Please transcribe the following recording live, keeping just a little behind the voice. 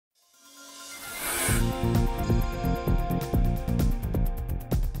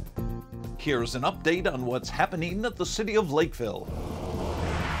Here's an update on what's happening at the City of Lakeville.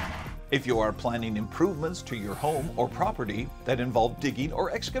 If you are planning improvements to your home or property that involve digging or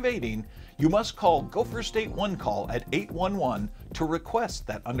excavating, you must call Gopher State 1 call at 811 to request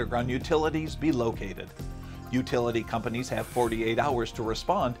that underground utilities be located. Utility companies have 48 hours to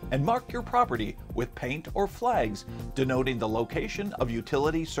respond and mark your property with paint or flags denoting the location of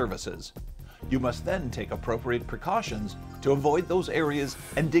utility services. You must then take appropriate precautions to avoid those areas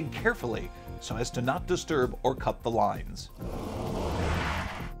and dig carefully so as to not disturb or cut the lines.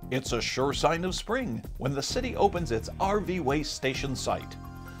 It's a sure sign of spring when the city opens its RV waste station site.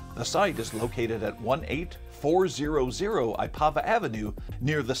 The site is located at 18400 Ipava Avenue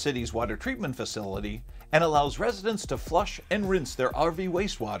near the city's water treatment facility and allows residents to flush and rinse their RV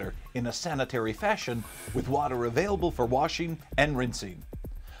wastewater in a sanitary fashion with water available for washing and rinsing.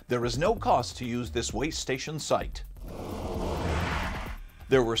 There is no cost to use this waste station site.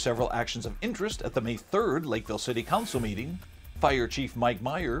 There were several actions of interest at the May 3rd Lakeville City Council meeting. Fire Chief Mike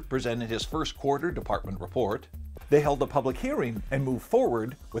Meyer presented his first quarter department report. They held a public hearing and moved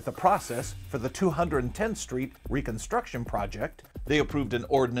forward with the process for the 210th Street reconstruction project. They approved an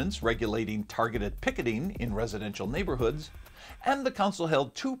ordinance regulating targeted picketing in residential neighborhoods, and the council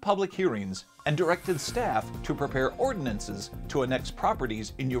held 2 public hearings and directed staff to prepare ordinances to annex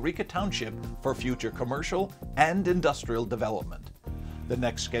properties in Eureka Township for future commercial and industrial development. The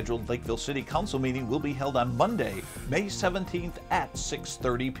next scheduled Lakeville City Council meeting will be held on Monday, May 17th at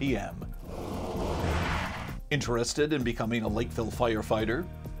 6:30 p.m. Interested in becoming a Lakeville firefighter?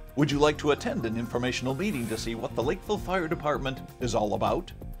 Would you like to attend an informational meeting to see what the Lakeville Fire Department is all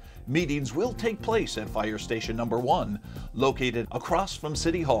about? Meetings will take place at Fire Station Number 1, located across from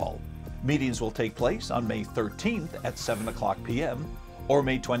City Hall. Meetings will take place on May 13th at 7 o'clock p.m. or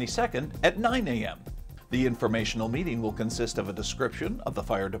May 22nd at 9 a.m. The informational meeting will consist of a description of the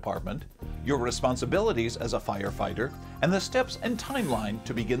fire department, your responsibilities as a firefighter, and the steps and timeline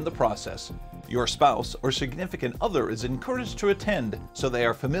to begin the process. Your spouse or significant other is encouraged to attend so they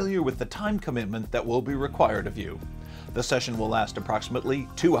are familiar with the time commitment that will be required of you. The session will last approximately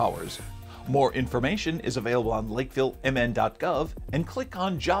 2 hours. More information is available on lakevillemn.gov and click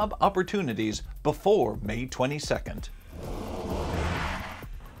on Job Opportunities before May 22nd.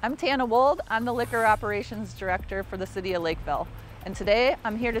 I'm Tana Wold. I'm the Liquor Operations Director for the City of Lakeville, and today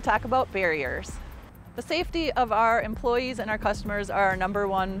I'm here to talk about barriers. The safety of our employees and our customers are our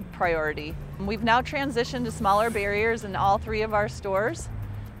 #1 priority. We've now transitioned to smaller barriers in all 3 of our stores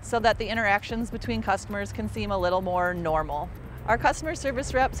so that the interactions between customers can seem a little more normal. Our customer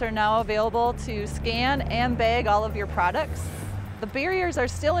service reps are now available to scan and bag all of your products. The barriers are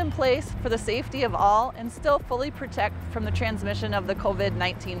still in place for the safety of all and still fully protect from the transmission of the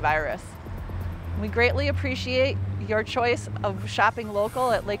COVID-19 virus. We greatly appreciate your choice of shopping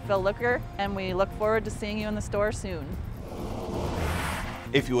local at Lakeville Liquor, and we look forward to seeing you in the store soon.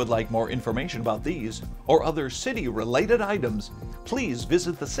 If you would like more information about these or other city-related items, please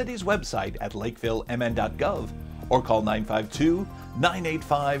visit the city's website at lakevillemn.gov or call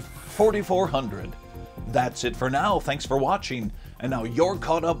 952-985-4400. That's it for now. Thanks for watching. And now you're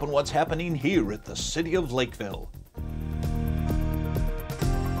caught up on what's happening here at the City of Lakeville.